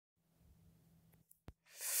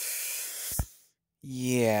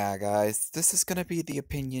Yeah, guys, this is gonna be the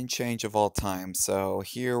opinion change of all time, so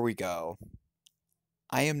here we go.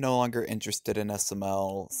 I am no longer interested in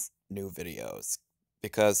SML's new videos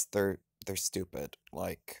because they're stupid.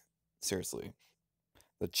 Like, seriously.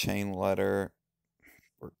 The chain letter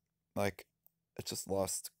were like it just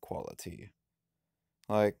lost quality.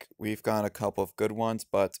 Like, we've got a couple of good ones,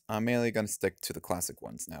 but I'm mainly gonna stick to the classic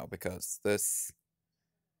ones now because this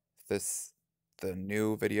the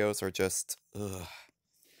new videos are just ugh.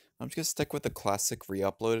 I'm just gonna stick with the classic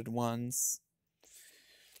re-uploaded ones.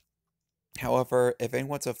 However, if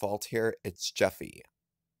anyone's at fault here, it's Jeffy.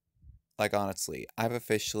 Like, honestly, I've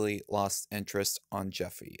officially lost interest on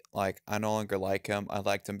Jeffy. Like, I no longer like him. I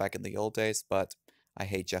liked him back in the old days, but I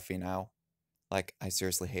hate Jeffy now. Like, I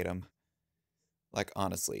seriously hate him. Like,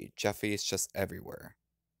 honestly, Jeffy is just everywhere.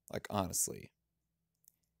 Like, honestly.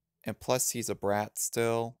 And plus, he's a brat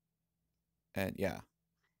still. And yeah,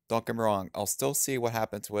 don't get me wrong. I'll still see what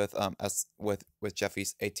happens with with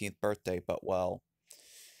Jeffy's 18th birthday, but well,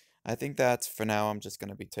 I think that for now I'm just going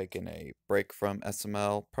to be taking a break from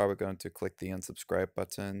SML, probably going to click the unsubscribe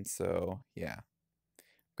button. So, yeah,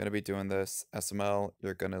 I'm going to be doing this. SML,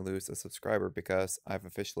 you're going to lose a subscriber because I've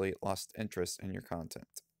officially lost interest in your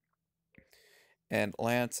content. And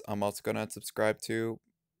Lance, I'm also going to unsubscribe to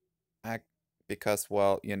act because,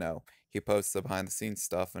 well, he posts the behind the scenes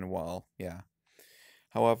stuff and, well, yeah.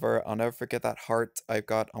 However, I'll never forget that heart I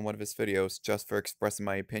got on one of his videos just for expressing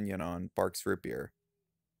my opinion on Barks Root Beer.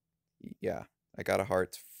 Yeah, I got a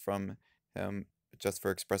heart from him just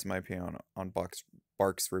for expressing my opinion on Barks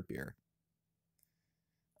Root Beer.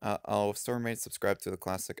 I'll still remain subscribed to the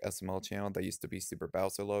classic SML channel that used to be Super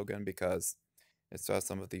Bowser Logan because it still has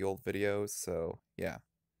some of the old videos, so yeah.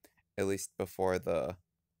 At least before the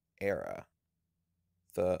era.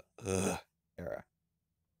 The era.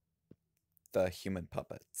 The human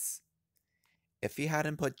puppets. If he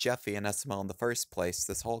hadn't put Jeffy in SML in the first place,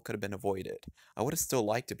 this whole could have been avoided. I would have still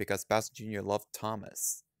liked it because Bowser Jr. loved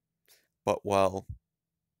Thomas. But well,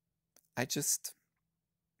 I just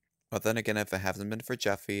But then again, if it hasn't been for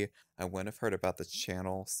Jeffy, I wouldn't have heard about this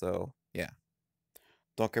channel, so yeah.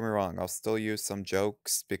 Don't get me wrong, I'll still use some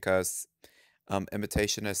jokes because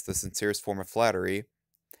imitation is the sincerest form of flattery.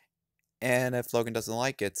 And if Logan doesn't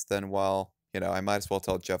like it, then well, I might as well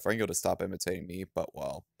tell Jeff Ringo to stop imitating me, but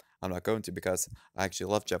well, I'm not going to because I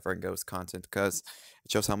actually love Jeff Ringo's content because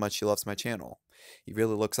it shows how much he loves my channel. He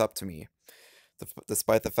really looks up to me,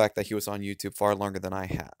 despite the fact that he was on YouTube far longer than I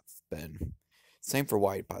have been. Same for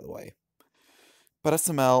White, by the way. But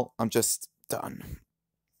SML, I'm just done.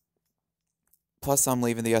 Plus, I'm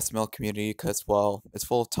leaving the SML community because, well, it's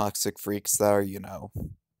full of toxic freaks that are,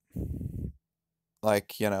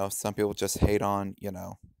 like, some people just hate on,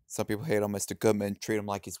 some people hate on Mr. Goodman, treat him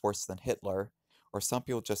like he's worse than Hitler, or some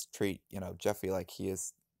people just treat, Jeffy like he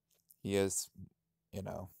is, you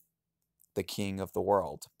know, the king of the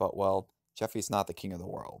world. But, well, Jeffy's not the king of the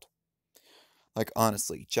world. Like,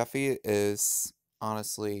 honestly, Jeffy is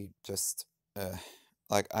honestly just,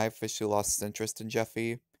 like, I officially lost interest in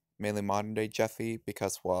Jeffy, mainly modern day Jeffy,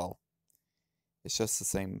 because, well, it's just the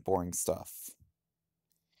same boring stuff.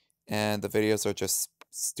 And the videos are just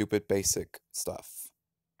stupid basic stuff.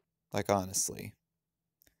 Like, honestly.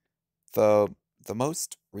 The the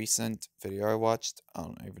most recent video I watched, I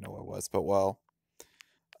don't even know what it was, but well,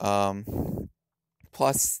 um,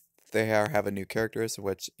 plus they are having new characters,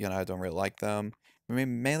 which, I don't really like them. I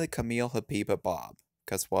mean, mainly Camille, Habiba, Bob,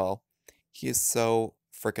 because, well, he is so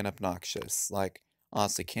freaking obnoxious. Like,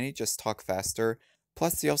 honestly, can't he just talk faster?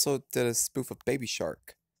 Plus, he also did a spoof of Baby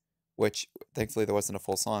Shark, which thankfully there wasn't a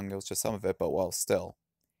full song, it was just some of it, but well, still.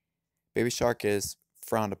 Baby Shark is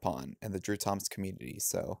frowned upon in the Drew Thomas community,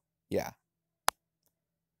 so yeah.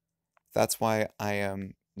 That's why I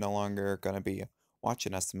am no longer gonna be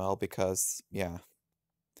watching SML because, yeah,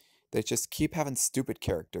 they just keep having stupid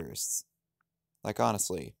characters. Like,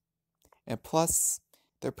 honestly. And plus,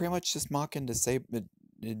 they're pretty much just mocking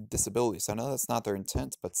disabilities. I know that's not their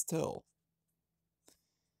intent, but still.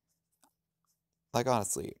 Like,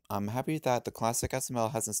 honestly, I'm happy that the classic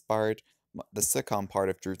SML has inspired the sitcom part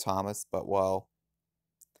of Drew Thomas, but well,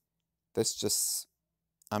 this just.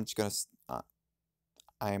 I'm just gonna.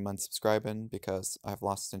 I am unsubscribing because I've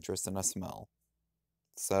lost interest in SML.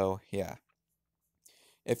 So, yeah.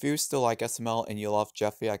 If you still like SML and you love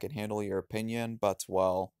Jeffy, I can handle your opinion, but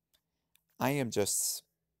well, I am just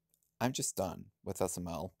I'm just done with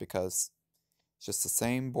SML because it's just the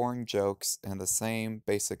same boring jokes and the same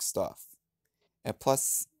basic stuff. And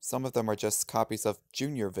plus, some of them are just copies of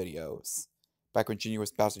Junior videos, back when Junior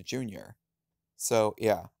was Bowser Jr. So,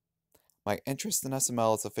 yeah, my interest in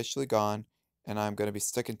SML is officially gone, And I'm going to be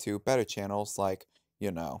sticking to better channels like,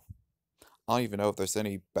 you know, I don't even know if there's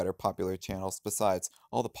any better popular channels. Besides,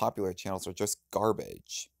 all the popular channels are just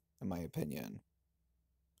garbage, in my opinion.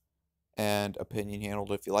 And opinion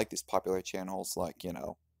handled if you like these popular channels like,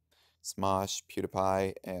 Smosh,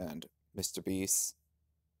 PewDiePie, and Mr. Beast.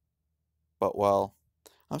 But well,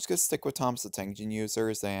 I'm just gonna stick with Thomas the Tank Engine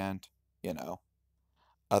users and, you know,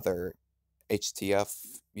 other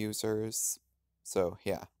HTF users. So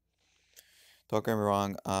yeah, don't get me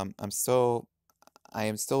wrong. I'm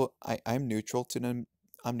neutral to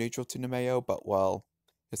I'm neutral to Nemeo, but well,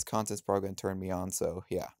 his content's probably gonna turn me on. So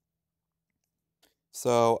yeah.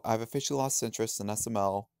 So I've officially lost interest in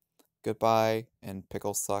SML. Goodbye and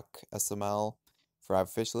pickle suck SML, for I've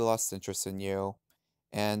officially lost interest in you.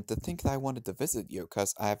 And to think that I wanted to visit you,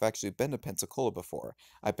 because I've actually been to Pensacola before.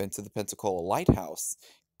 I've been to the Pensacola Lighthouse.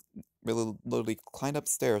 Really, literally climbed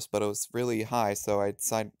upstairs, but it was really high, so I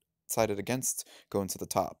decided against going to the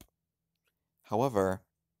top. However,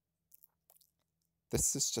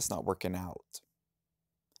 this is just not working out.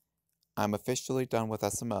 I'm officially done with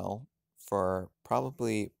SML for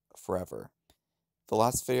probably forever. The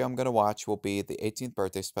last video I'm going to watch will be the 18th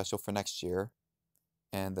birthday special for next year.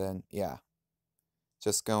 And then, yeah,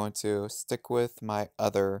 just going to stick with my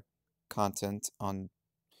other content on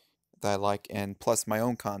that I like, and plus my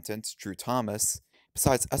own content, Drew Thomas.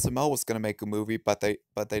 Besides, SML was gonna make a movie, but they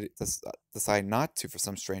decided not to for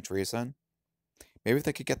some strange reason. Maybe if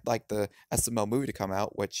they could get like the SML movie to come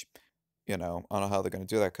out, which I don't know how they're gonna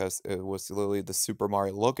do that because it was literally the Super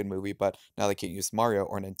Mario Logan movie, but now they can't use Mario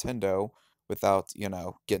or Nintendo without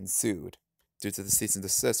getting sued due to the cease and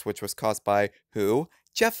desist, which was caused by who?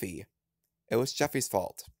 Jeffy. It was Jeffy's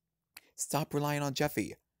fault. Stop relying on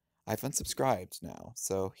Jeffy. I've unsubscribed now.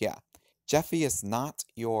 So yeah. Jeffy is not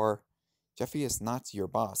your Jeffy is not your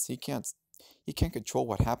boss. He can't control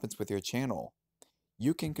what happens with your channel.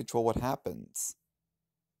 You can control what happens.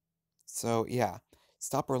 So yeah,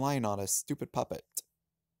 stop relying on a stupid puppet.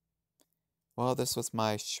 Well, this was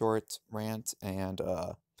my short rant and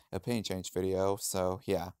opinion change video. So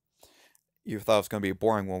yeah, you thought it was gonna be a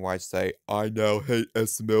boring one where I'd say, I now hate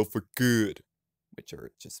SML for good, which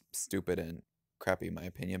are just stupid and crappy in my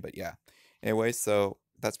opinion, but yeah. Anyway, so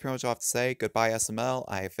that's pretty much all I have to say. Goodbye, SML.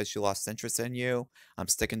 I officially lost interest in you. I'm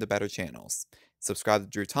sticking to better channels. Subscribe to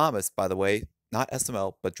Drew Thomas, by the way. Not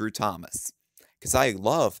SML, but Drew Thomas. Because I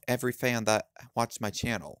love every fan that watched my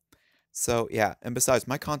channel. So yeah, and besides,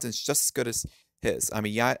 my content's just as good as his. I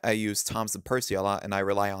mean, yeah, I use Toms and Percy a lot, and I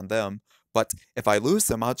rely on them. But if I lose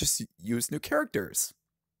them, I'll just use new characters.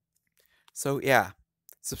 So yeah,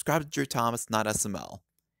 subscribe to Drew Thomas, not SML.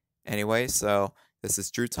 Anyway, so this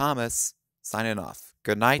is Drew Thomas signing off.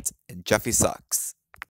 Good night, and Jeffy sucks.